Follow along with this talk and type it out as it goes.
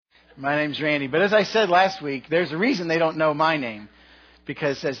My name's Randy. But as I said last week, there's a reason they don't know my name.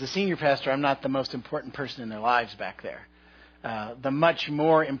 Because as the senior pastor, I'm not the most important person in their lives back there. The much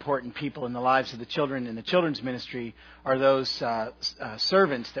more important people in the lives of the children in the children's ministry are those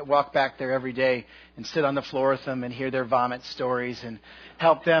servants that walk back there every day and sit on the floor with them and hear their vomit stories and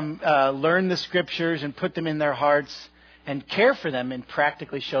help them learn the scriptures and put them in their hearts and care for them and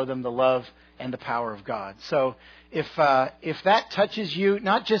practically show them the love and the power of God. So if that touches you,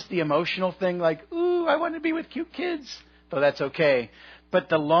 not just the emotional thing like, ooh, I want to be with cute kids, though that's okay, but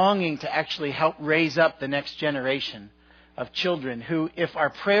the longing to actually help raise up the next generation of children who, if our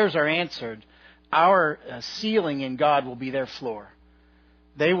prayers are answered, our ceiling in God will be their floor.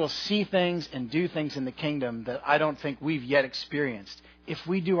 They will see things and do things in the kingdom that I don't think we've yet experienced if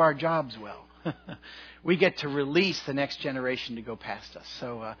we do our jobs well. We get to release the next generation to go past us.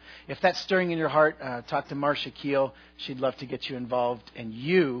 So if that's stirring in your heart, talk to Marcia Keel. She'd love to get you involved, and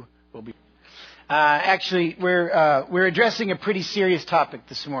you will be. Actually, we're addressing a pretty serious topic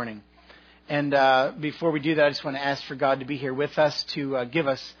this morning. And before we do that, I just want to ask for God to be here with us to give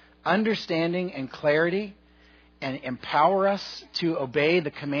us understanding and clarity and empower us to obey the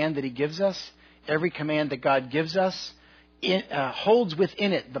command that He gives us. Every command that God gives us holds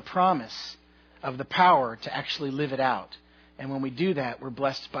within it the promise of the power to actually live it out. And when we do that, we're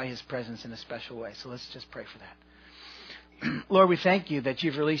blessed by His presence in a special way. So let's just pray for that. Lord, we thank You that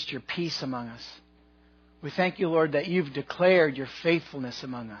You've released Your peace among us. We thank You, Lord, that You've declared Your faithfulness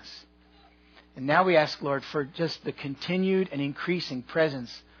among us. And now we ask, Lord, for just the continued and increasing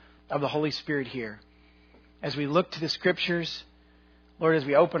presence of the Holy Spirit here. As we look to the Scriptures, Lord, as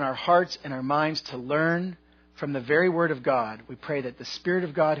we open our hearts and our minds to learn from the very Word of God, we pray that the Spirit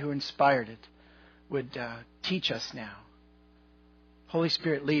of God who inspired it would teach us now. Holy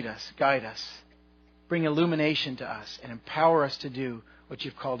Spirit, lead us, guide us, bring illumination to us, and empower us to do what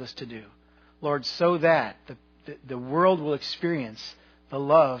You've called us to do. Lord, so that the world will experience the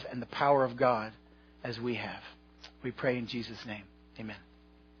love and the power of God as we have. We pray in Jesus' name.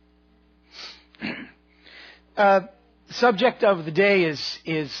 Amen. Subject of the day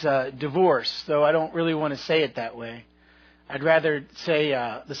is divorce, though I don't really want to say it that way. I'd rather say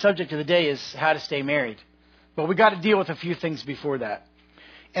the subject of the day is how to stay married. But we got to deal with a few things before that.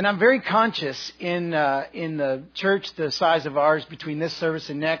 And I'm very conscious in the church the size of ours, between this service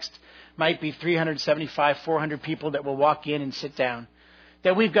and next, might be 375, 400 people that will walk in and sit down,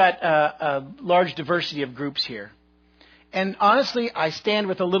 that we've got a large diversity of groups here. And honestly, I stand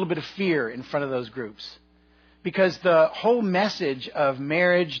with a little bit of fear in front of those groups. Because the whole message of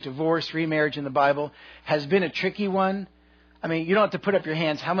marriage, divorce, remarriage in the Bible has been a tricky one. I mean, you don't have to put up your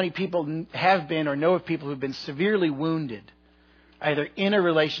hands. How many people have been or know of people who've been severely wounded, either in a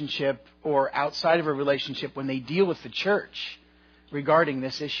relationship or outside of a relationship, when they deal with the church regarding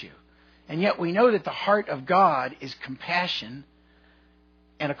this issue? And yet we know that the heart of God is compassion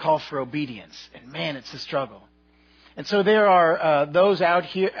and a call for obedience. And man, it's a struggle. And so there are those out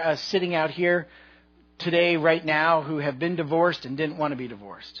here, sitting out here today, right now, who have been divorced and didn't want to be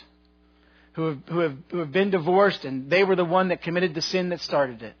divorced. Who have been divorced and they were the one that committed the sin that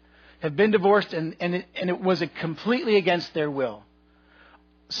started it. Have been divorced and it was completely against their will.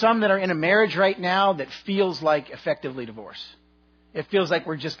 Some that are in a marriage right now that feels like effectively divorce. It feels like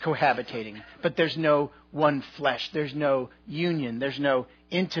we're just cohabitating, but there's no one flesh. There's no union. There's no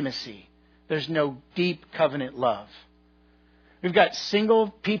intimacy. There's no deep covenant love. We've got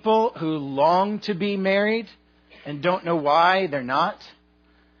single people who long to be married and don't know why they're not.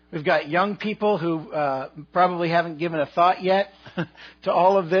 We've got young people who probably haven't given a thought yet to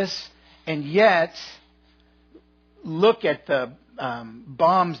all of this, and yet look at the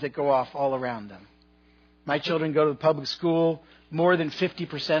bombs that go off all around them. My children go to the public school. More than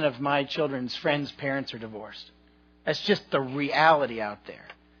 50% of my children's friends' parents are divorced. That's just the reality out there.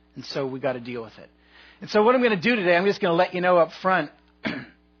 And so we've got to deal with it. And so what I'm going to do today, I'm just going to let you know up front,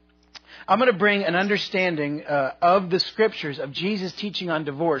 I'm going to bring an understanding of the Scriptures, of Jesus' teaching on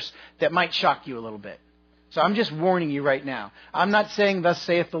divorce, that might shock you a little bit. So I'm just warning you right now. I'm not saying, thus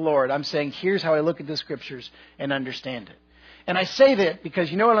saith the Lord. I'm saying, here's how I look at the Scriptures and understand it. And I say that because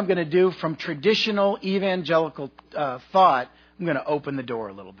you know what I'm going to do? From traditional evangelical thought, I'm going to open the door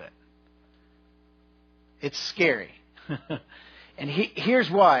a little bit. It's scary. And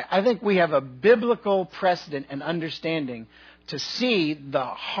here's why. I think we have a biblical precedent and understanding to see the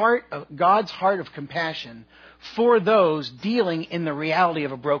heart of God's heart of compassion for those dealing in the reality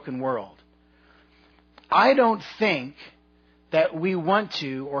of a broken world. I don't think that we want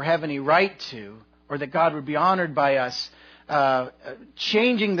to or have any right to, or that God would be honored by us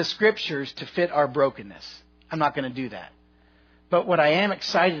changing the Scriptures to fit our brokenness. I'm not going to do that. But what I am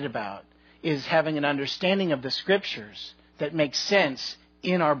excited about is having an understanding of the Scriptures that makes sense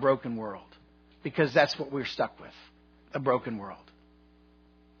in our broken world. Because that's what we're stuck with, a broken world.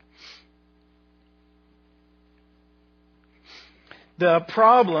 The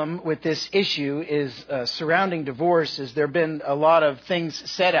problem with this issue is surrounding divorce is there have been a lot of things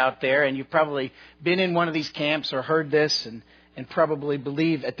said out there, and you've probably been in one of these camps or heard this and probably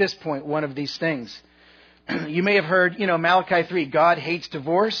believe at this point one of these things. You may have heard, Malachi 3, God hates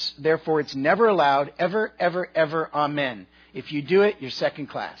divorce, therefore it's never allowed, ever, ever, ever, amen. If you do it, you're second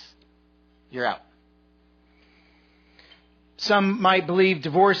class. You're out. Some might believe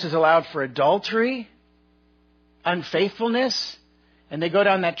divorce is allowed for adultery, unfaithfulness, and they go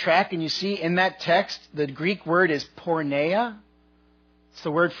down that track and you see in that text, the Greek word is porneia. It's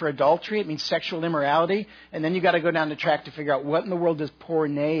the word for adultery. It means sexual immorality. And then you got to go down the track to figure out what in the world does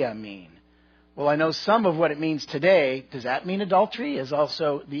porneia mean. Well, I know some of what it means today. Does that mean adultery is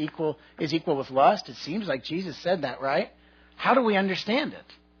also equal with lust? It seems like Jesus said that, right? How do we understand it?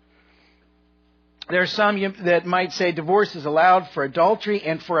 There are some that might say divorce is allowed for adultery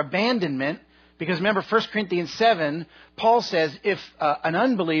and for abandonment. Because remember, 1 Corinthians 7, Paul says if an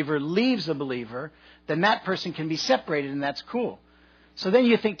unbeliever leaves a believer, then that person can be separated, and that's cool. So then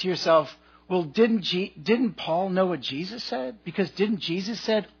you think to yourself, well, didn't Paul know what Jesus said? Because didn't Jesus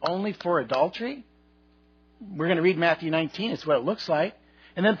said only for adultery? We're going to read Matthew 19. It's what it looks like.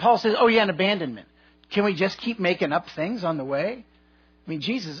 And then Paul says, oh yeah, and abandonment. Can we just keep making up things on the way? I mean,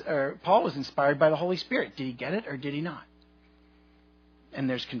 Paul was inspired by the Holy Spirit. Did he get it or did he not? And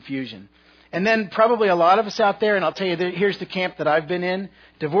there's confusion. And then probably a lot of us out there, and I'll tell you, here's the camp that I've been in.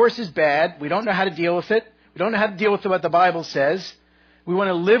 Divorce is bad. We don't know how to deal with it. We don't know how to deal with what the Bible says. We want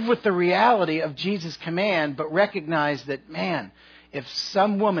to live with the reality of Jesus' command, but recognize that, man, if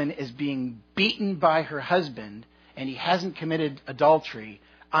some woman is being beaten by her husband and he hasn't committed adultery,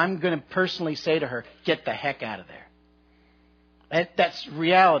 I'm going to personally say to her, get the heck out of there. That's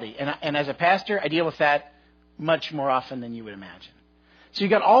reality. And as a pastor, I deal with that much more often than you would imagine. So you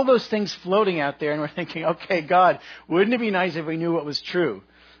got all those things floating out there, and we're thinking, okay, God, wouldn't it be nice if we knew what was true?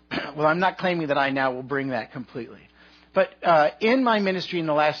 Well, I'm not claiming that I now will bring that completely. But in my ministry in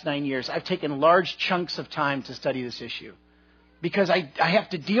the last 9 years, I've taken large chunks of time to study this issue because I have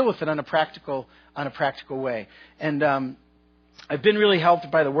to deal with it on a practical way. And I've been really helped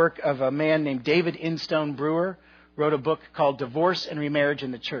by the work of a man named David Instone Brewer, wrote a book called Divorce and Remarriage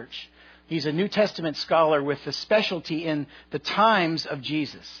in the Church. He's a New Testament scholar with a specialty in the times of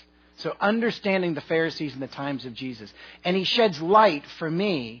Jesus. So understanding the Pharisees in the times of Jesus. And he sheds light for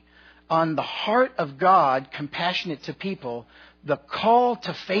me on the heart of God, compassionate to people, the call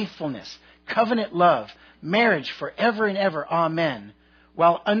to faithfulness, covenant love, marriage forever and ever, amen,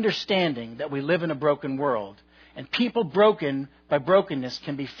 while understanding that we live in a broken world. And people broken by brokenness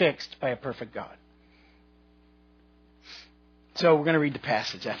can be fixed by a perfect God. So we're going to read the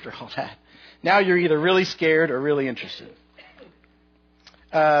passage after all that. Now you're either really scared or really interested.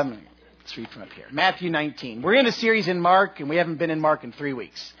 Let's read from up here. Matthew 19. We're in a series in Mark, and we haven't been in Mark in 3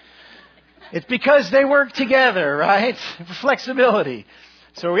 weeks. It's because they work together, right? Flexibility.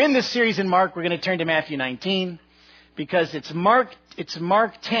 So we're in this series in Mark. We're going to turn to Matthew 19 because it's Mark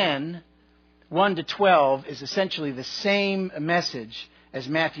 10, 1 to 12 is essentially the same message as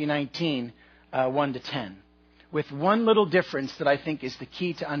Matthew 19, 1 to 10. With one little difference that I think is the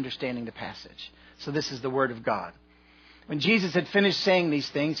key to understanding the passage. So this is the Word of God. When Jesus had finished saying these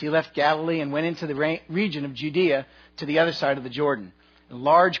things, he left Galilee and went into the region of Judea to the other side of the Jordan. And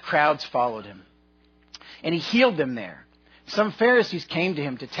large crowds followed him. And he healed them there. Some Pharisees came to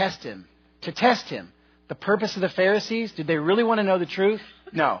him to test him. The purpose of the Pharisees, did they really want to know the truth?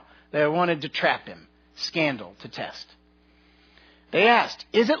 No. They wanted to trap him. Scandal to test. They asked,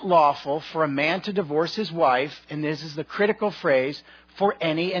 is it lawful for a man to divorce his wife, and this is the critical phrase, for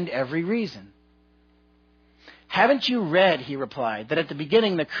any and every reason? Haven't you read, he replied, that at the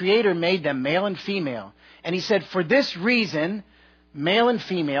beginning the Creator made them male and female? And he said, for this reason, male and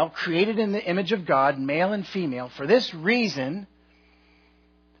female, created in the image of God, male and female, for this reason,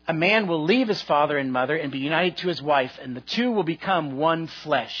 a man will leave his father and mother and be united to his wife, and the two will become one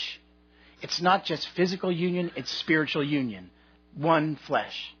flesh. It's not just physical union, it's spiritual union. One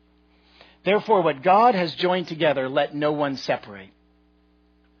flesh. Therefore, what God has joined together, let no one separate.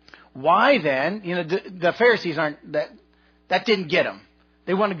 Why then? The Pharisees that didn't get them.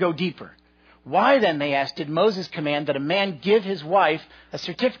 They want to go deeper. Why then, they asked, did Moses command that a man give his wife a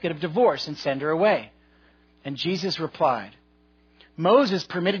certificate of divorce and send her away? And Jesus replied, Moses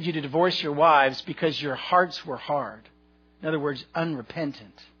permitted you to divorce your wives because your hearts were hard. In other words,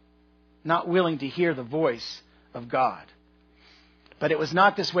 unrepentant, not willing to hear the voice of God. But it was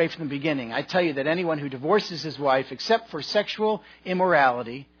not this way from the beginning. I tell you that anyone who divorces his wife except for sexual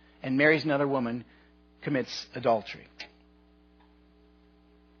immorality and marries another woman commits adultery.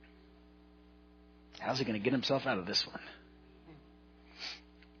 How's he going to get himself out of this one?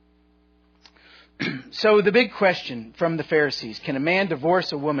 So the big question from the Pharisees, can a man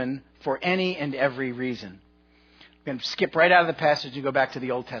divorce a woman for any and every reason? We're going to skip right out of the passage and go back to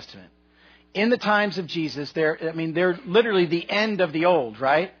the Old Testament. In the times of Jesus, they're literally the end of the old,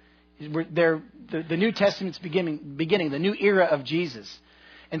 right? The New Testament's beginning, the new era of Jesus.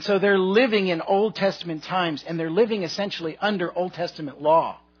 And so they're living in Old Testament times, and they're living essentially under Old Testament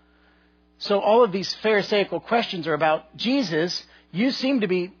law. So all of these Pharisaical questions are about Jesus. You seem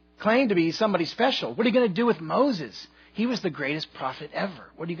to claim to be somebody special. What are you going to do with Moses? He was the greatest prophet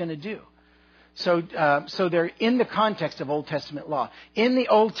ever. What are you going to do? So they're in the context of Old Testament law. In the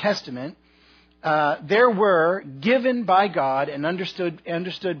Old Testament, there were given by God and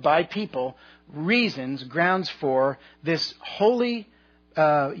understood by people reasons, grounds for this holy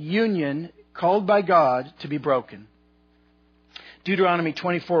union called by God to be broken. Deuteronomy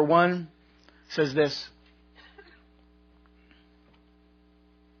 24:1 says this: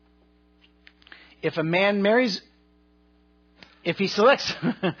 if a man marries, if he selects,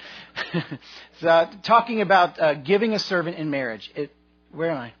 talking about giving a servant in marriage. Where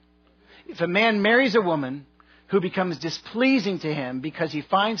am I? If a man marries a woman who becomes displeasing to him because he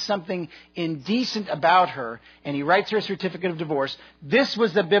finds something indecent about her and he writes her a certificate of divorce, this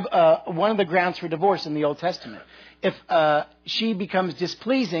was one of the grounds for divorce in the Old Testament. If she becomes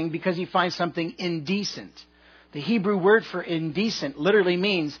displeasing because he finds something indecent. The Hebrew word for indecent literally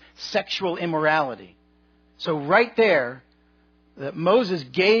means sexual immorality. So right there, that Moses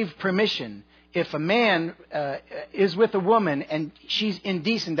gave permission. If a man is with a woman and she's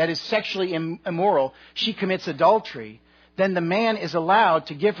indecent, that is sexually immoral, she commits adultery, then the man is allowed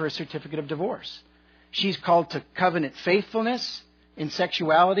to give her a certificate of divorce. She's called to covenant faithfulness in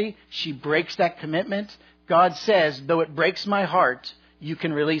sexuality. She breaks that commitment. God says, though it breaks my heart, you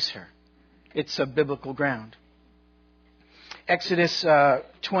can release her. It's a biblical ground. Exodus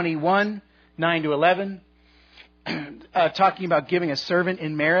 21, 9 to 11. Talking about giving a servant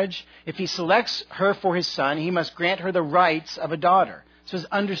in marriage. If he selects her for his son, he must grant her the rights of a daughter. This is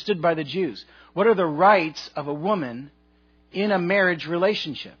understood by the Jews. What are the rights of a woman in a marriage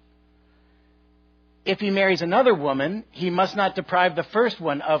relationship? If he marries another woman, he must not deprive the first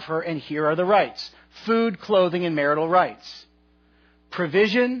one of her, and here are the rights: food, clothing, and marital rights.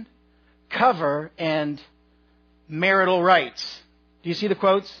 Provision, cover, and marital rights. Do you see the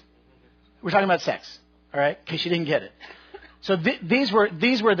quotes? We're talking about sex. All right, in case you didn't get it. So this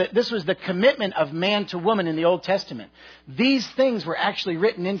was the commitment of man to woman in the Old Testament. These things were actually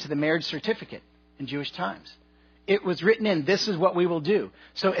written into the marriage certificate in Jewish times. It was written in, this is what we will do.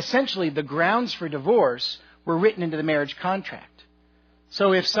 So essentially the grounds for divorce were written into the marriage contract.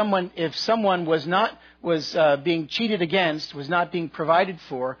 So if someone was being cheated against, was not being provided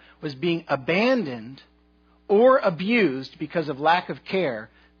for, was being abandoned or abused because of lack of care,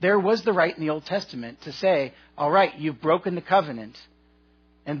 there was the right in the Old Testament to say, all right, you've broken the covenant,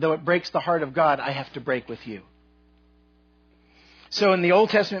 and though it breaks the heart of God, I have to break with you. So in the Old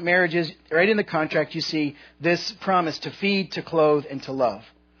Testament marriages, right in the contract, you see this promise to feed, to clothe, and to love.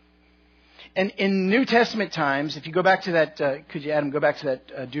 And in New Testament times, if you go back to that, could you, Adam, go back to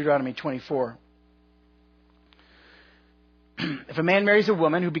that Deuteronomy 24. If a man marries a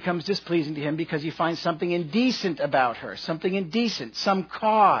woman who becomes displeasing to him because he finds something indecent about her, something indecent, some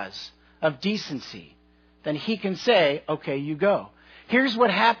cause of decency, then he can say, okay, you go. Here's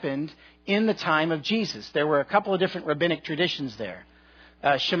what happened in the time of Jesus. There were a couple of different rabbinic traditions there.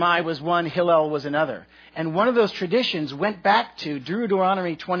 Shammai was one, Hillel was another. And one of those traditions went back to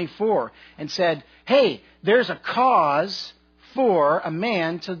Deuteronomy 24 and said, hey, there's a cause for a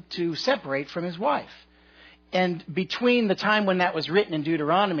man to separate from his wife. And between the time when that was written in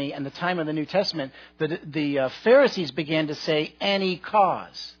Deuteronomy and the time of the New Testament, the Pharisees began to say, any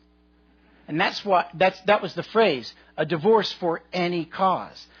cause. And that was the phrase, a divorce for any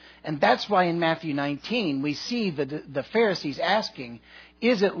cause. And that's why in Matthew 19 we see the Pharisees asking,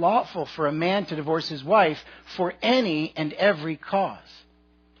 is it lawful for a man to divorce his wife for any and every cause?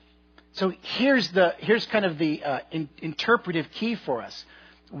 So here's kind of the interpretive key for us.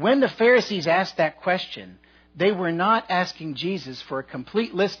 When the Pharisees asked that question, they were not asking Jesus for a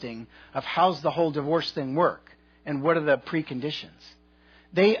complete listing of how's the whole divorce thing work and what are the preconditions.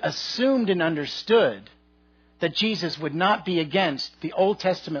 They assumed and understood that Jesus would not be against the Old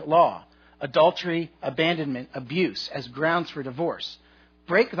Testament law, adultery, abandonment, abuse, as grounds for divorce.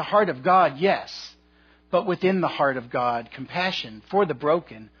 Break the heart of God, yes. but within the heart of God, compassion for the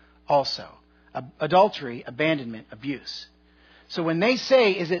broken also. Adultery, abandonment, abuse. So when they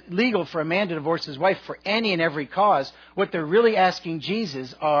say, is it legal for a man to divorce his wife for any and every cause, what they're really asking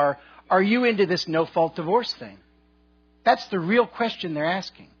Jesus are you into this no-fault divorce thing? That's the real question they're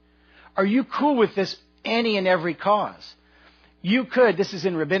asking. Are you cool with this any and every cause? You could, this is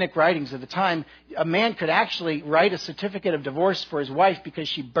in rabbinic writings of the time, a man could actually write a certificate of divorce for his wife because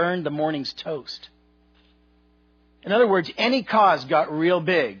she burned the morning's toast. In other words, any cause got real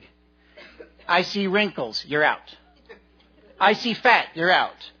big. I see wrinkles, you're out. I see fat, you're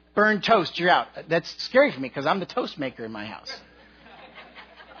out. Burned toast, you're out. That's scary for me because I'm the toast maker in my house.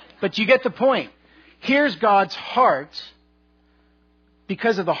 But you get the point. Here's God's heart.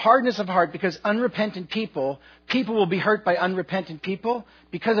 Because of the hardness of heart, because unrepentant people will be hurt by unrepentant people.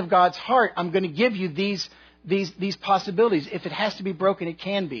 Because of God's heart, I'm going to give you these possibilities. If it has to be broken, it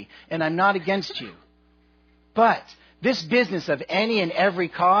can be. And I'm not against you. But this business of any and every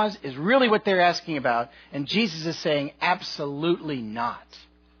cause is really what they're asking about. And Jesus is saying, absolutely not.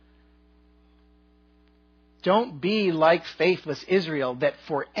 Don't be like faithless Israel that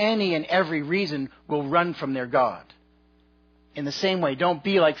for any and every reason will run from their God. In the same way, don't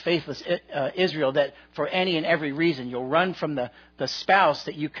be like faithless Israel that for any and every reason you'll run from the spouse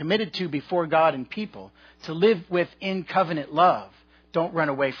that you committed to before God and people to live with in covenant love. Don't run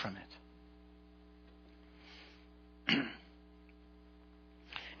away from it.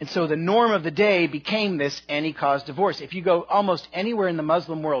 And so the norm of the day became this any cause divorce. If you go almost anywhere in the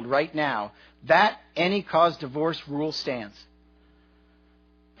Muslim world right now, that any cause divorce rule stands.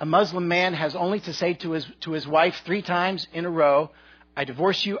 A Muslim man has only to say to his wife 3 times in a row, I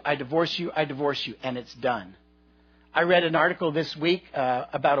divorce you, I divorce you, I divorce you, and it's done. I read an article this week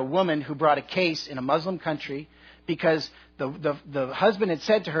about a woman who brought a case in a Muslim country because the husband had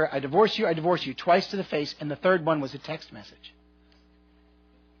said to her, I divorce you twice to the face, and the third one was a text message.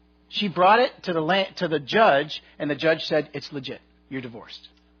 She brought it to the judge, and the judge said, it's legit. You're divorced.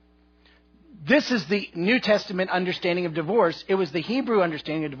 This is the New Testament understanding of divorce. It was the Hebrew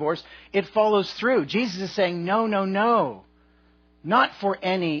understanding of divorce. It follows through. Jesus is saying, no, no, no. Not for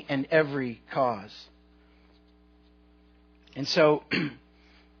any and every cause. And so,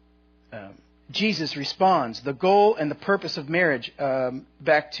 Jesus responds, the goal and the purpose of marriage,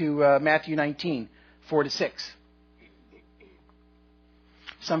 back to Matthew 19, 4-6.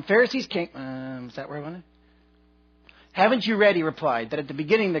 Some Pharisees came... is that where I wanted? Haven't you read, he replied, that at the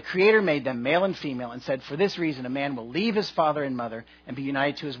beginning the Creator made them male and female and said, for this reason a man will leave his father and mother and be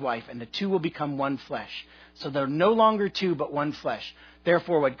united to his wife, and the two will become one flesh. So they're no longer two, but one flesh.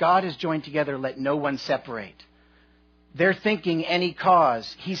 Therefore, what God has joined together, let no one separate. They're thinking any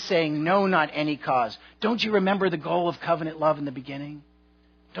cause. He's saying, no, not any cause. Don't you remember the goal of covenant love in the beginning?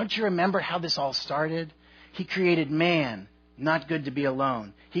 Don't you remember how this all started? He created man, not good to be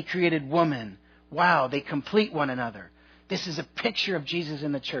alone. He created woman. Wow, they complete one another. This is a picture of Jesus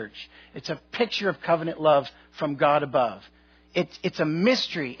in the church. It's a picture of covenant love from God above. It's a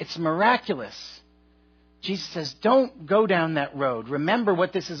mystery. It's miraculous. Jesus says, don't go down that road. Remember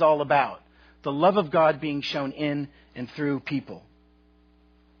what this is all about. The love of God being shown in and through people.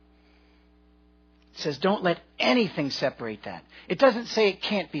 It says, don't let anything separate that. It doesn't say it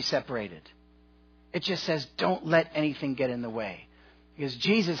can't be separated. It just says, don't let anything get in the way. Because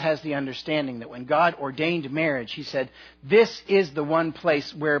Jesus has the understanding that when God ordained marriage, he said, this is the one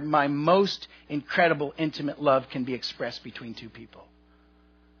place where my most incredible, intimate love can be expressed between two people.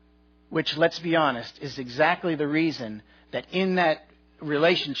 Which, let's be honest, is exactly the reason that in that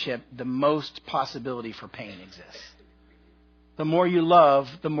relationship, the most possibility for pain exists. The more you love,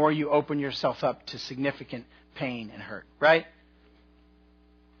 the more you open yourself up to significant pain and hurt. Right?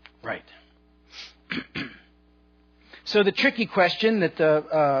 Right. So the tricky question that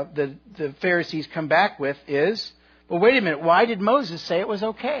the Pharisees come back with is, well, wait a minute, why did Moses say it was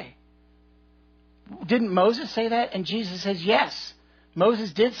okay? Didn't Moses say that? And Jesus says, yes,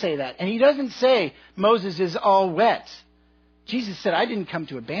 Moses did say that. And he doesn't say Moses is all wet. Jesus said, I didn't come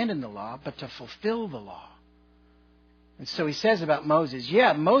to abandon the law, but to fulfill the law. And so he says about Moses,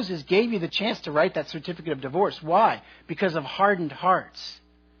 yeah, Moses gave you the chance to write that certificate of divorce. Why? Because of hardened hearts.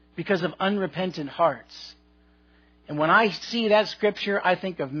 Because of unrepentant hearts. And when I see that scripture, I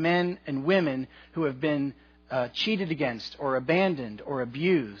think of men and women who have been cheated against or abandoned or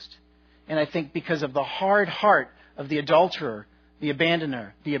abused. And I think because of the hard heart of the adulterer, the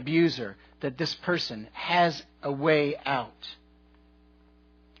abandoner, the abuser, that this person has a way out.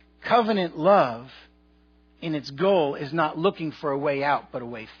 Covenant love, in its goal, is not looking for a way out, but a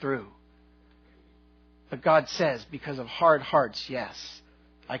way through. But God says, because of hard hearts, yes,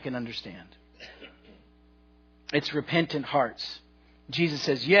 I can understand. It's repentant hearts. Jesus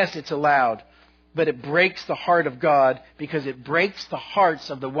says, yes, it's allowed, but it breaks the heart of God because it breaks the hearts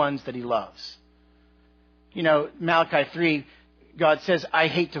of the ones that He loves. You know, Malachi 3, God says, I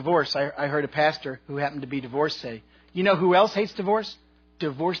hate divorce. I heard a pastor who happened to be divorced say, you know who else hates divorce?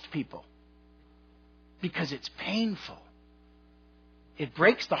 Divorced people. Because it's painful. It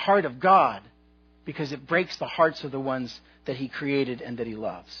breaks the heart of God because it breaks the hearts of the ones that He created and that He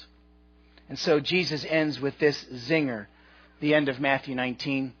loves. And so Jesus ends with this zinger, the end of Matthew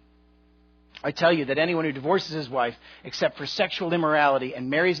 19. I tell you that anyone who divorces his wife except for sexual immorality and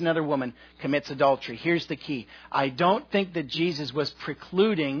marries another woman commits adultery. Here's the key. I don't think that Jesus was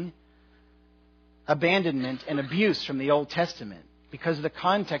precluding abandonment and abuse from the Old Testament because of the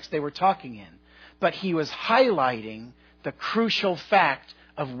context they were talking in. But He was highlighting the crucial fact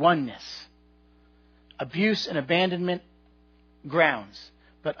of oneness. Abuse and abandonment, grounds.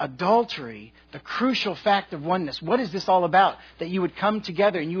 But adultery, the crucial fact of oneness. What is this all about? That you would come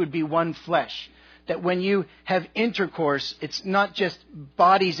together and you would be one flesh. That when you have intercourse, it's not just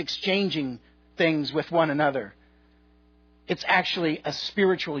bodies exchanging things with one another. It's actually a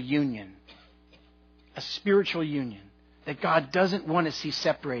spiritual union. A spiritual union that God doesn't want to see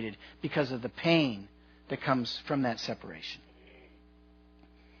separated because of the pain that comes from that separation.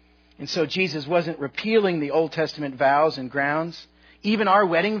 And so Jesus wasn't repealing the Old Testament vows and grounds. Even our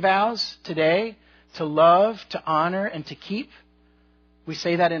wedding vows today, to love, to honor, and to keep, we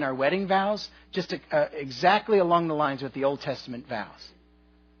say that in our wedding vows, just exactly along the lines with the Old Testament vows.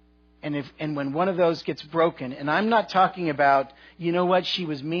 And when one of those gets broken, and I'm not talking about, you know what, she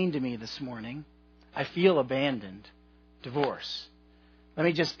was mean to me this morning, I feel abandoned, divorce. Let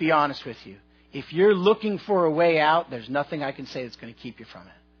me just be honest with you. If you're looking for a way out, there's nothing I can say that's going to keep you from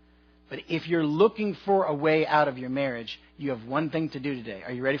it. But if you're looking for a way out of your marriage, you have one thing to do today.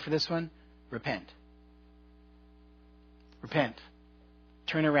 Are you ready for this one? Repent. Repent.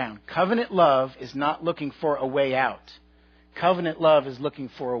 Turn around. Covenant love is not looking for a way out. Covenant love is looking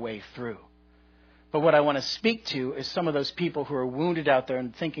for a way through. But what I want to speak to is some of those people who are wounded out there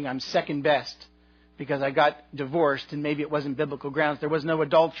and thinking I'm second best because I got divorced and maybe it wasn't biblical grounds. There was no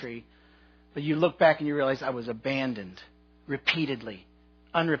adultery. But you look back and you realize I was abandoned repeatedly.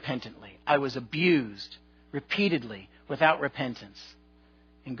 Unrepentantly. I was abused repeatedly without repentance.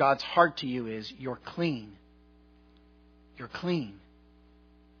 And God's heart to you is, you're clean. You're clean.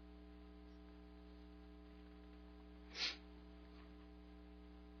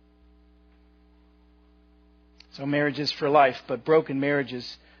 So marriage is for life, but broken marriage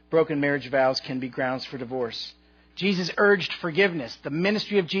vows can be grounds for divorce. Jesus urged forgiveness. The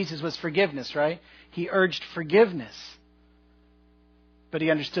ministry of Jesus was forgiveness, right? He urged forgiveness. But He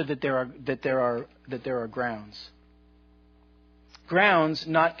understood that there are grounds. Grounds,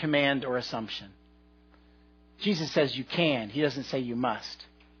 not command or assumption. Jesus says you can. He doesn't say you must.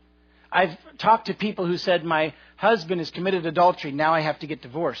 I've talked to people who said, my husband has committed adultery, now I have to get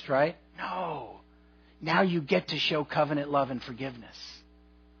divorced, right? No. Now you get to show covenant love and forgiveness.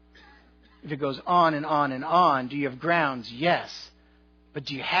 If it goes on and on and on, do you have grounds? Yes. But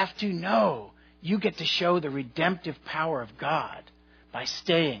do you have to? No. You get to show the redemptive power of God. By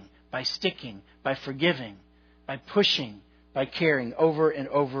staying, by sticking, by forgiving, by pushing, by caring over and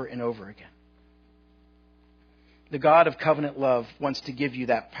over and over again. The God of covenant love wants to give you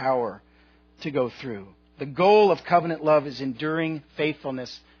that power to go through. The goal of covenant love is enduring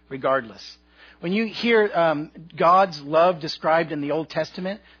faithfulness regardless. When you hear God's love described in the Old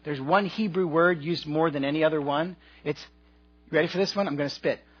Testament, there's one Hebrew word used more than any other one. It's, you ready for this one? I'm going to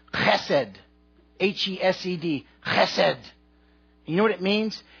spit. Chesed. H-E-S-E-D. Chesed. You know what it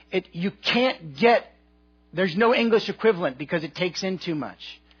means? You can't get, there's no English equivalent because it takes in too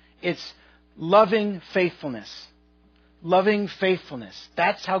much. It's loving faithfulness. Loving faithfulness.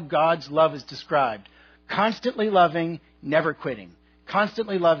 That's how God's love is described. Constantly loving, never quitting.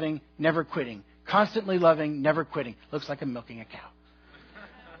 Constantly loving, never quitting. Constantly loving, never quitting. Looks like I'm milking a cow.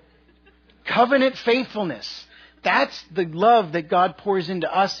 Covenant faithfulness. That's the love that God pours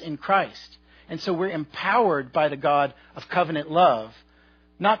into us in Christ. And so we're empowered by the God of covenant love,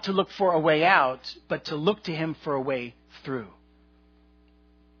 not to look for a way out, but to look to Him for a way through.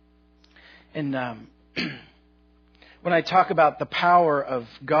 And when I talk about the power of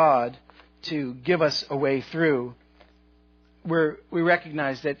God to give us a way through, we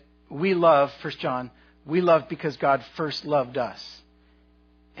recognize that we love, 1 John, we love because God first loved us.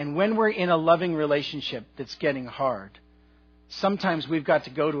 And when we're in a loving relationship that's getting hard, sometimes we've got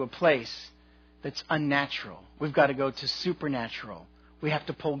to go to a place that's unnatural. We've got to go to supernatural. We have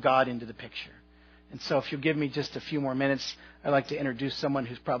to pull God into the picture. And so if you'll give me just a few more minutes, I'd like to introduce someone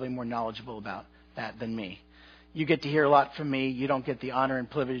who's probably more knowledgeable about that than me. you get to hear a lot from me. You don't get the honor and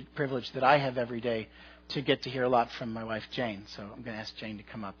privilege that I have every day to get to hear a lot from my wife, Jane. So I'm going to ask Jane to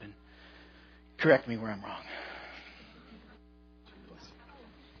come up and correct me where I'm wrong.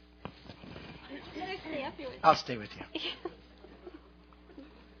 I'll stay with you.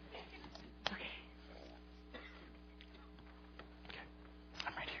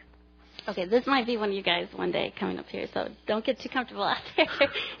 I'm right here. Okay, this might be one of you guys one day coming up here, so don't get too comfortable out there.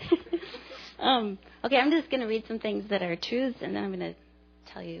 Okay, I'm just going to read some things that are truths, and then I'm going to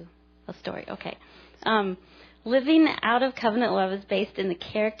tell you a story. Okay. Living out of covenant love is based in the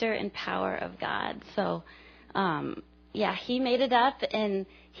character and power of God. So, He made it up, and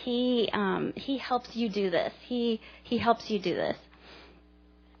He helps you do this. He helps you do this.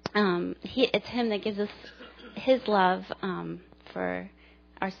 It's Him that gives us His love for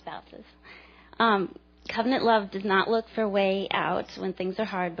our spouses. Covenant love does not look for a way out when things are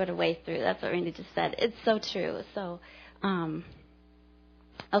hard, but a way through. That's what Randy just said. It's so true. So,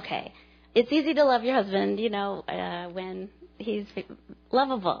 okay. It's easy to love your husband, when he's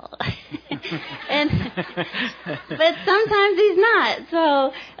lovable. But sometimes he's not.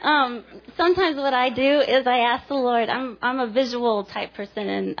 So, sometimes what I do is I ask the Lord, I'm a visual type person,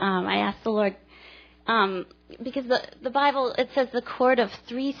 and I ask the Lord, because the Bible, it says the cord of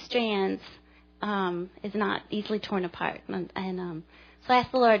 3 strands is not easily torn apart. And so I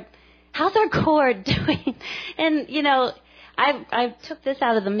asked the Lord, how's our cord doing? And, I took this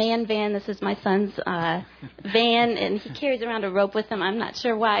out of the man van. This is my son's van, and he carries around a rope with him. I'm not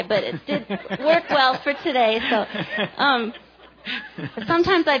sure why, but it did work well for today. So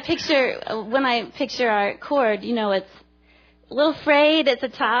sometimes when I picture our cord, it's a little frayed at the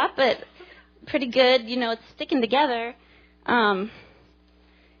top, but pretty good. It's sticking together. And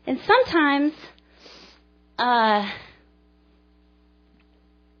sometimes,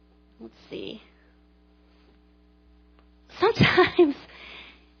 let's see. Sometimes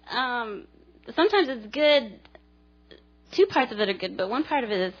it's good. 2 parts of it are good, but one part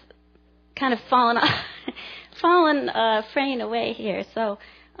of it is kind of fraying away here. So,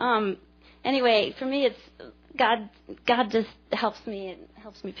 anyway, for me, it's God. God just helps me. It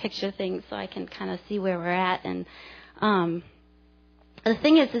helps me picture things so I can kind of see where we're at. And the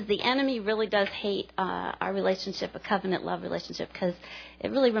thing is the enemy really does hate our relationship, a covenant love relationship, because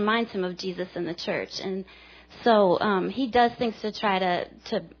it really reminds him of Jesus and the church. And so he does things to try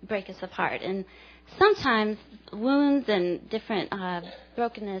to break us apart. And sometimes wounds and different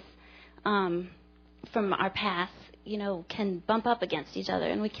brokenness from our past, can bump up against each other,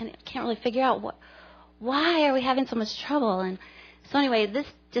 and we can't really figure out why are we having so much trouble. And so anyway, this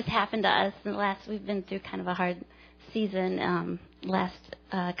just happened to us. We've been through kind of a hard season last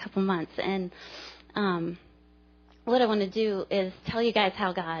couple months, and what I want to do is tell you guys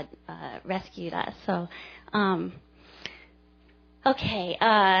how God rescued us. So. Okay,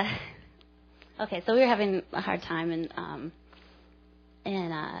 so we were having a hard time,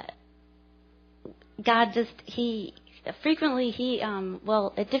 and God just,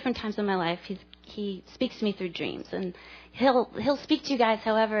 at different times in my life, he speaks to me through dreams, and he'll speak to you guys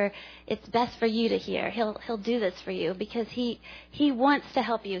however it's best for you to hear. He'll do this for you because he wants to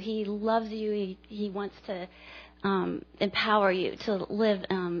help you. He loves you. He wants to empower you to live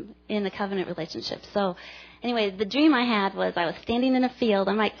in a covenant relationship. So anyway, the dream I had was I was standing in a field.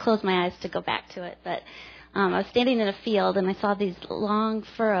 I might close my eyes to go back to it, but I was standing in a field, and I saw these long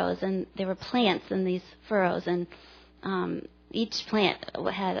furrows, and there were plants in these furrows, and each plant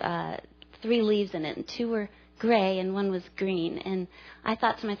had 3 leaves in it, and 2 were gray and 1 was green. And I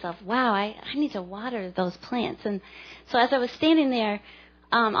thought to myself, wow, I need to water those plants. And so as I was standing there,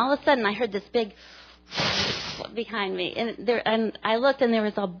 all of a sudden I heard this big behind me, and I looked, and there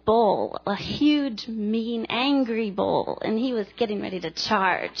was a bull, a huge, mean, angry bull, and he was getting ready to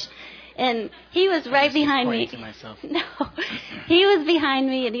charge, and he was right behind me. To myself. No, he was behind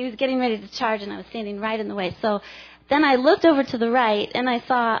me, and he was getting ready to charge, and I was standing right in the way. So then I looked over to the right, and I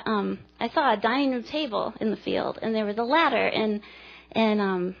saw a dining room table in the field, and there was a ladder, and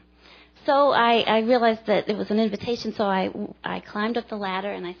so I realized that it was an invitation, so I climbed up the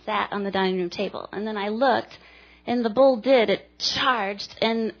ladder, and I sat on the dining room table. And then I looked, and the bull it charged,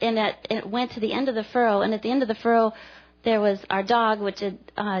 and it went to the end of the furrow. And at the end of the furrow, there was our dog, which had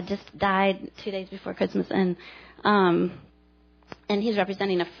just died 2 days before Christmas, and he's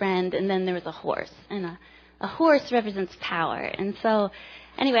representing a friend. And then there was a horse, and a horse represents power. And so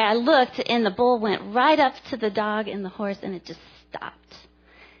anyway, I looked, and the bull went right up to the dog and the horse, and it just stopped.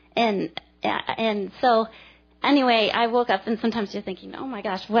 And so anyway, I woke up, and sometimes you're thinking, oh my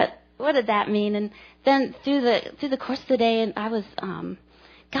gosh, what did that mean? And then through the course of the day, and I was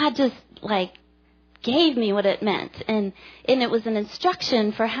God just gave me what it meant, and it was an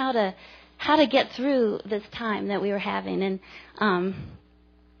instruction for how to get through this time that we were having, so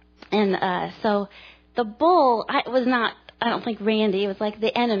the bull was not, I don't think, Randy. It was like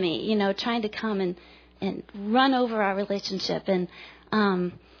the enemy, trying to come and run over our relationship, and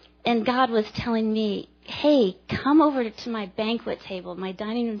God was telling me, hey, come over to my banquet table, my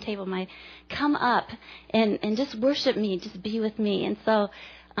dining room table, come up and just worship me, just be with me. And so,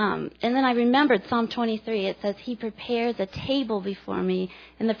 and then I remembered Psalm 23. It says, he prepares a table before me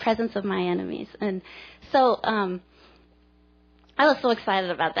in the presence of my enemies. And so, I was so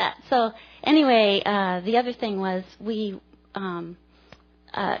excited about that. So anyway, the other thing was God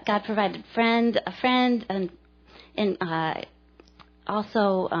provided a friend, and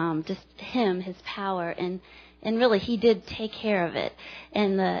also just his power, and really he did take care of it.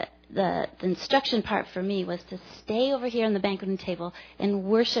 And the instruction part for me was to stay over here on the banqueting table and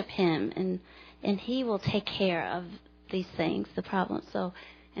worship him, and he will take care of these things, the problems. So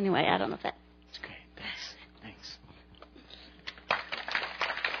anyway, I don't know if that's great. Thanks.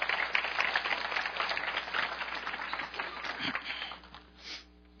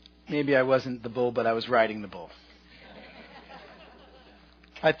 Maybe I wasn't the bull, but I was riding the bull.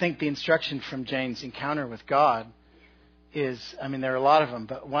 I think the instruction from Jane's encounter with God is, there are a lot of them,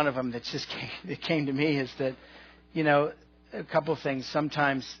 but one of them that just came to me is that, a couple of things.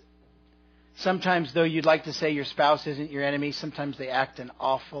 Sometimes though you'd like to say your spouse isn't your enemy, sometimes they act an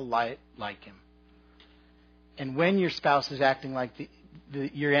awful lot like him. And when your spouse is acting like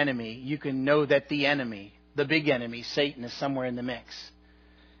your enemy, you can know that the enemy, the big enemy, Satan, is somewhere in the mix.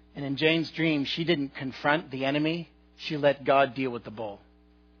 And in Jane's dream, she didn't confront the enemy. She let God deal with the bull.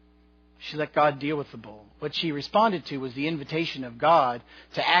 She let God deal with the bull. What she responded to was the invitation of God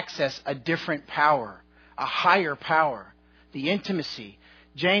to access a different power, a higher power, the intimacy.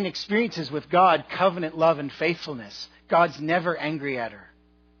 Jane experiences with God covenant love and faithfulness. God's never angry at her.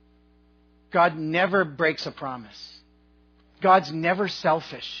 God never breaks a promise. God's never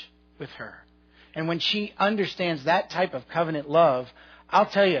selfish with her. And when she understands that type of covenant love, I'll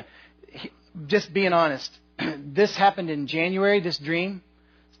tell you, just being honest, this happened in January, this dream.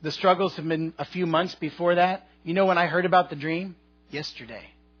 The struggles have been a few months before that. You know when I heard about the dream? Yesterday.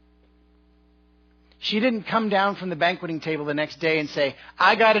 She didn't come down from the banqueting table the next day and say,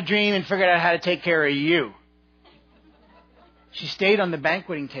 I got a dream and figured out how to take care of you. She stayed on the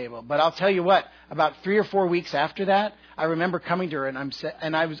banqueting table. But I'll tell you what, about 3 or 4 weeks after that, I remember coming to her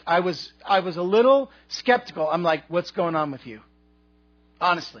and I was a little skeptical. I'm like, what's going on with you?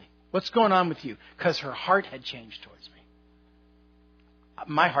 Honestly, what's going on with you? Because her heart had changed towards me.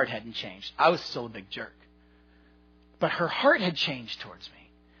 My heart hadn't changed. I was still a big jerk. But her heart had changed towards me.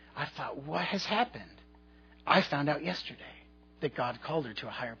 I thought, what has happened? I found out yesterday that God called her to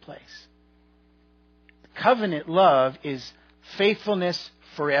a higher place. Covenant love is faithfulness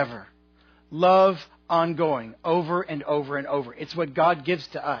forever. Love ongoing, over and over and over. It's what God gives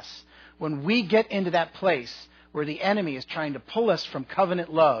to us. When we get into that place where the enemy is trying to pull us from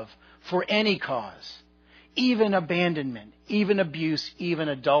covenant love for any cause, even abandonment, even abuse, even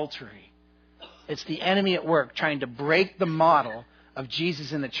adultery. It's the enemy at work trying to break the model of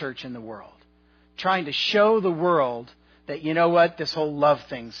Jesus in the church and the world. Trying to show the world that, you know what, this whole love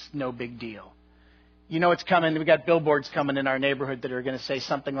thing's no big deal. You know it's coming. We got billboards coming in our neighborhood that are going to say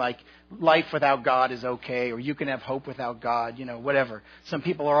something like, life without God is okay, or you can have hope without God, whatever. Some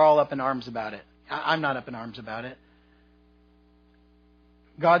people are all up in arms about it. I'm not up in arms about it.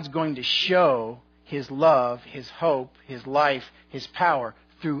 God's going to show His love, His hope, His life, His power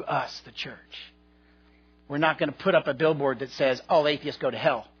through us, the church. We're not going to put up a billboard that says, all atheists go to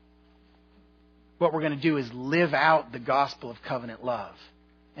hell. What we're going to do is live out the gospel of covenant love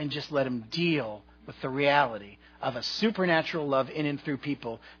and just let Him deal with the reality of a supernatural love in and through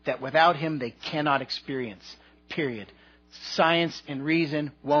people that without Him they cannot experience, period. Science and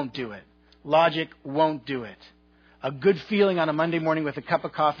reason won't do it. Logic won't do it. A good feeling on a Monday morning with a cup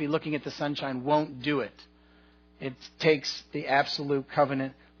of coffee looking at the sunshine won't do it. It takes the absolute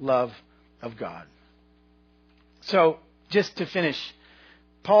covenant love of God. So, just to finish,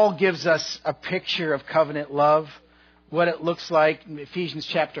 Paul gives us a picture of covenant love, what it looks like in Ephesians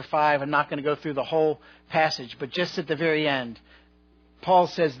chapter 5. I'm not going to go through the whole passage, but just at the very end, Paul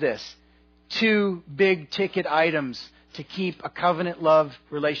says this: 2 big ticket items to keep a covenant love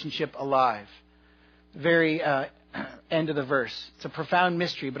relationship alive. Very end of the verse. It's a profound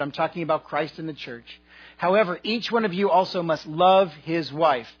mystery, but I'm talking about Christ and the church. However, each one of you also must love his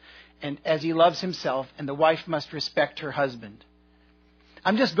wife, and as he loves himself, and the wife must respect her husband.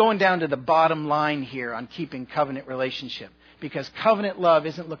 I'm just going down to the bottom line here on keeping covenant relationship, because covenant love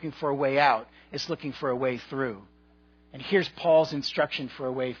isn't looking for a way out. It's looking for a way through. And here's Paul's instruction for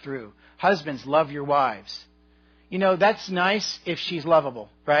a way through. Husbands, love your wives. You know, that's nice if she's lovable,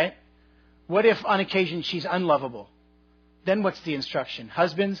 right? What if on occasion she's unlovable? Then what's the instruction?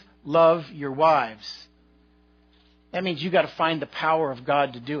 Husbands, love your wives. That means you've got to find the power of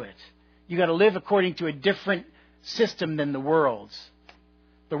God to do it. You've got to live according to a different system than the world's.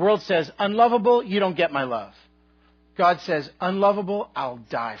 The world says, unlovable, you don't get my love. God says, unlovable, I'll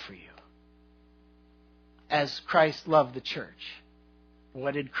die for you. As Christ loved the church.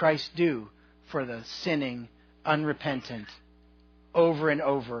 What did Christ do for the sinning, unrepentant, over and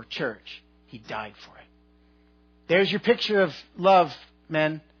over church? He died for it. There's your picture of love,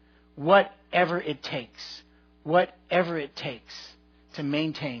 men. Whatever it takes. Whatever it takes to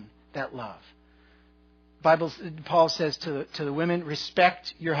maintain that love. Paul says to the women,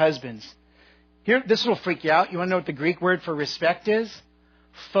 respect your husbands. Here, this will freak you out. You want to know what the Greek word for respect is?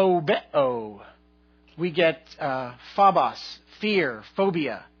 Phobeo. We get phobos, fear,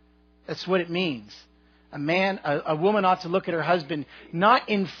 phobia. That's what it means. A woman ought to look at her husband not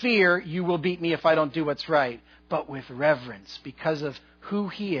in fear, you will beat me if I don't do what's right, but with reverence because of who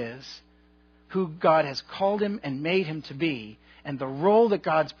he is, who God has called him and made him to be, and the role that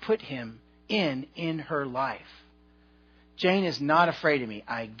God's put him in her life. Jane is not afraid of me.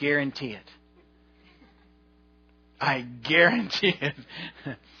 I guarantee it. I guarantee it.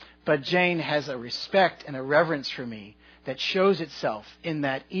 But Jane has a respect and a reverence for me that shows itself in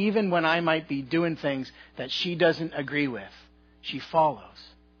that even when I might be doing things that she doesn't agree with, she follows.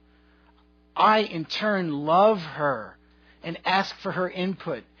 I, in turn, love her and ask for her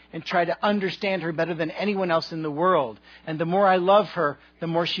input and try to understand her better than anyone else in the world. And the more I love her, the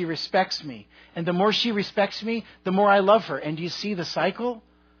more she respects me. And the more she respects me, the more I love her. And do you see the cycle?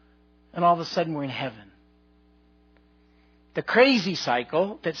 And all of a sudden we're in heaven. The crazy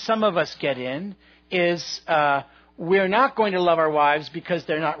cycle that some of us get in is we're not going to love our wives because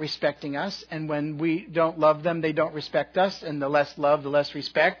they're not respecting us. And when we don't love them, they don't respect us. And the less love, the less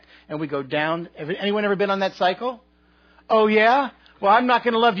respect. And we go down. Anyone ever been on that cycle? Oh, yeah? Well, I'm not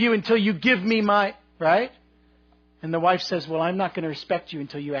going to love you until you give me my... Right? And the wife says, well, I'm not going to respect you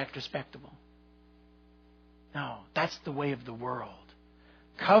until you act respectable. No, that's the way of the world.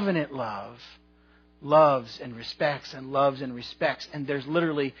 Covenant love loves and respects and loves and respects. And there's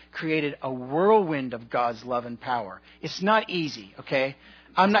literally created a whirlwind of God's love and power. It's not easy, okay?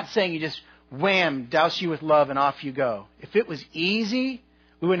 I'm not saying you just wham, douse you with love and off you go. If it was easy,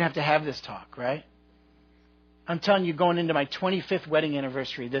 we wouldn't have to have this talk, right? I'm telling you, going into my 25th wedding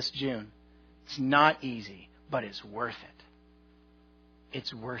anniversary this June, it's not easy, but it's worth it.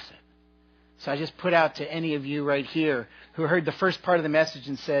 It's worth it. So I just put out to any of you right here who heard the first part of the message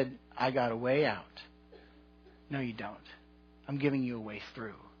and said, I got a way out. No, you don't. I'm giving you a way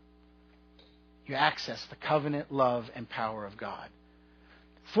through. You access the covenant love and power of God.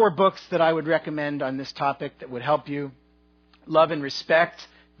 4 books that I would recommend on this topic that would help you. Love and Respect.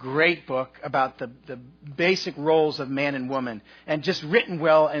 Great book about the basic roles of man and woman, and just written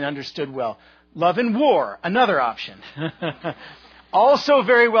well and understood well. Love and War, another option. Also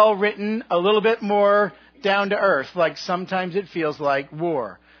very well written, a little bit more down to earth, like sometimes it feels like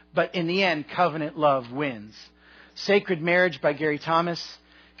war. But in the end, covenant love wins. Sacred Marriage by Gary Thomas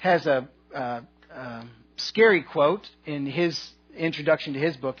has a scary quote in his introduction to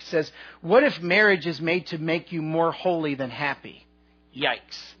his book. He says, what if marriage is made to make you more holy than happy?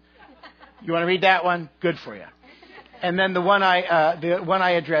 Yikes. You want to read that one? Good for you. And then the one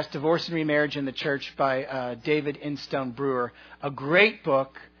I addressed, Divorce and Remarriage in the Church by David Instone Brewer. A great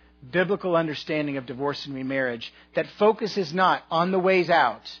book, biblical understanding of divorce and remarriage that focuses not on the ways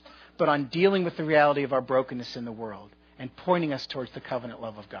out, but on dealing with the reality of our brokenness in the world and pointing us towards the covenant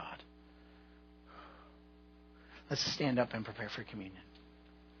love of God. Let's stand up and prepare for communion.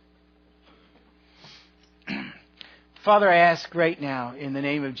 Father, I ask right now in the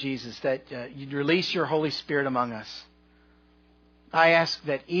name of Jesus that you'd release your Holy Spirit among us. I ask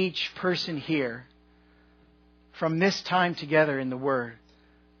that each person here from this time together in the Word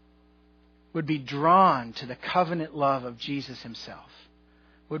would be drawn to the covenant love of Jesus himself,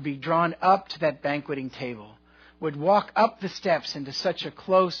 would be drawn up to that banqueting table, would walk up the steps into such a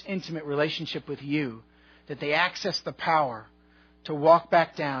close, intimate relationship with you that they access the power to walk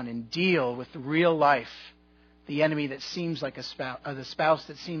back down and deal with the real life, the enemy that seems like a spouse, or the spouse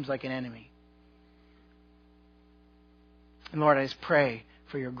that seems like an enemy. And Lord, I just pray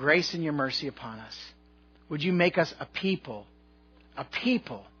for your grace and your mercy upon us. Would you make us a people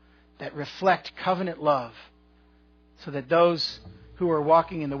that reflect covenant love, so that those who are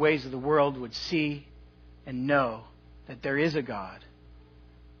walking in the ways of the world would see and know that there is a God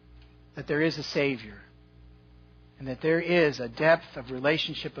that there is a Savior and that there is a depth of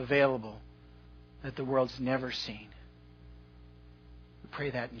relationship available that the world's never seen. We pray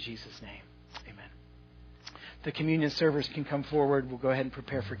that in Jesus' name. Amen. The communion servers can come forward. We'll go ahead and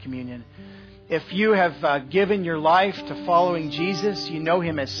prepare for communion. If you have given your life to following Jesus, you know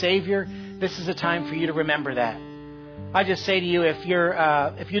Him as Savior, this is a time for you to remember that. I just say to you,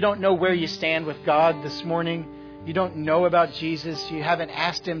 if you don't know where you stand with God this morning, you don't know about Jesus, you haven't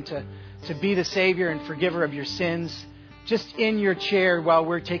asked Him to be the Savior and forgiver of your sins, just in your chair while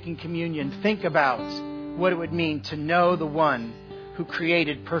we're taking communion, think about what it would mean to know the one who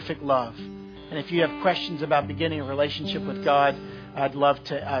created perfect love. And if you have questions about beginning a relationship with God, I'd love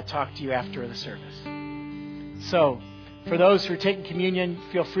to talk to you after the service. So, for those who are taking communion,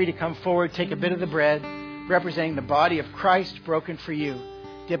 feel free to come forward, take a bit of the bread, representing the body of Christ broken for you.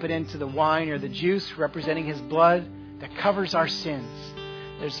 Dip it into the wine or the juice, representing His blood that covers our sins.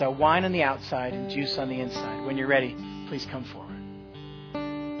 There's wine on the outside and juice on the inside. When you're ready, please come forward.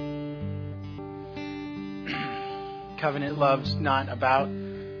 Covenant love's not about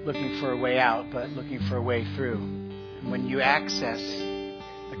looking for a way out, but looking for a way through. And when you access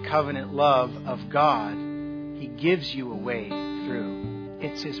the covenant love of God, He gives you a way through.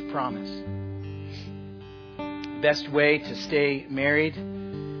 It's His promise. The best way to stay married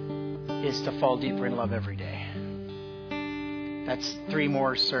is to fall deeper in love every day. That's 3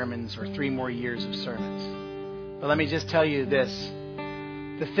 more sermons or 3 more years of sermons. But let me just tell you this.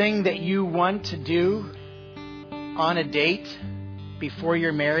 The thing that you want to do on a date before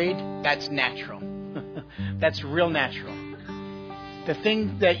you're married, that's natural. That's real natural. The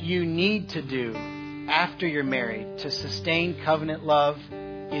thing that you need to do after you're married to sustain covenant love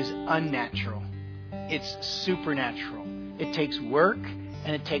is unnatural. It's supernatural. It takes work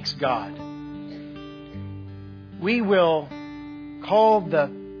and it takes God. We will call the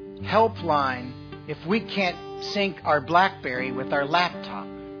helpline if we can't sync our BlackBerry with our laptop.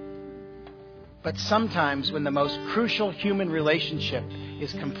 But sometimes when the most crucial human relationship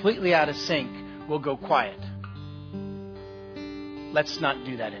is completely out of sync, we'll go quiet. Let's not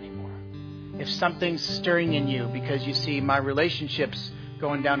do that anymore. If something's stirring in you because you see my relationship's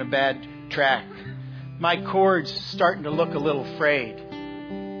going down a bad track, my cord's starting to look a little frayed,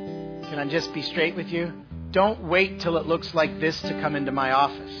 can I just be straight with you? Don't wait till it looks like this to come into my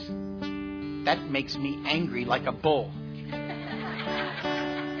office. That makes me angry like a bull.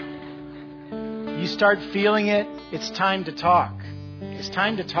 You start feeling it, it's time to talk. It's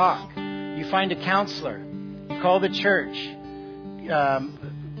time to talk. You find a counselor. You call the church.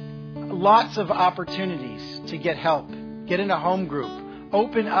 Lots of opportunities to get help. Get in a home group.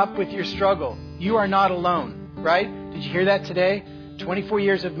 Open up with your struggle. You are not alone, right? Did you hear that today? 24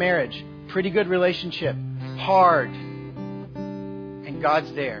 years of marriage. Pretty good relationship. Hard. And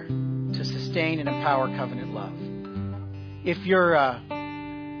God's there to sustain and empower covenant love. If you're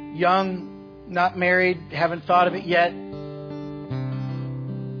young, not married, haven't thought of it yet,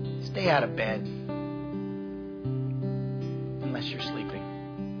 stay out of bed. Unless you're sleeping.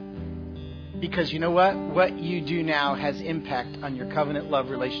 Because you know what? What you do now has impact on your covenant love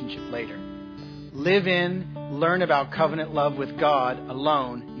relationship later. Live in, learn about covenant love with God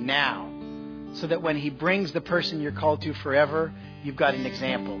alone now. So that when He brings the person you're called to forever, you've got an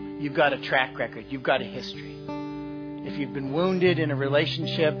example. You've got a track record. You've got a history. If you've been wounded in a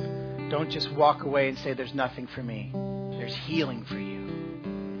relationship, don't just walk away and say, there's nothing for me. There's healing for you.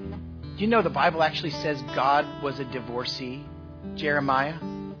 Do you know the Bible actually says God was a divorcee? Jeremiah?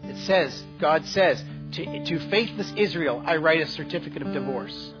 It says, God says, to faithless Israel, I write a certificate of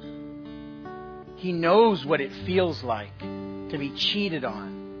divorce. He knows what it feels like to be cheated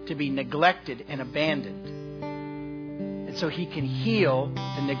on, to be neglected and abandoned. And so He can heal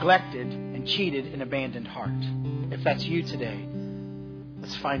the neglected and cheated and abandoned heart. If that's you today,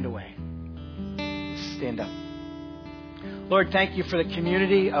 let's find a way. Let's stand up. Lord, thank You for the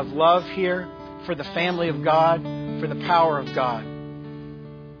community of love here, for the family of God, for the power of God.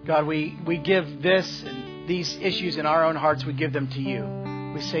 God, we give this and these issues in our own hearts, we give them to You.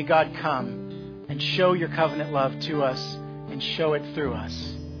 We say, God, come and show Your covenant love to us and show it through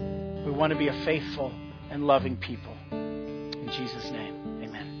us. We want to be a faithful and loving people. In Jesus' name,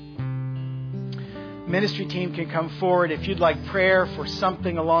 amen. Ministry team can come forward. If you'd like prayer for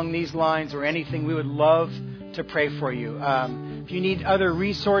something along these lines or anything, we would love to pray for you. If you need other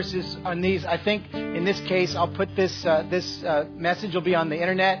resources on these, I think in this case, I'll put this message will be on the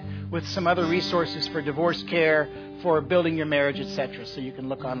internet with some other resources for divorce care, for building your marriage, etc. So you can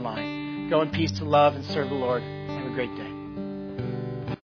look online. Go in peace to love and serve the Lord. Have a great day.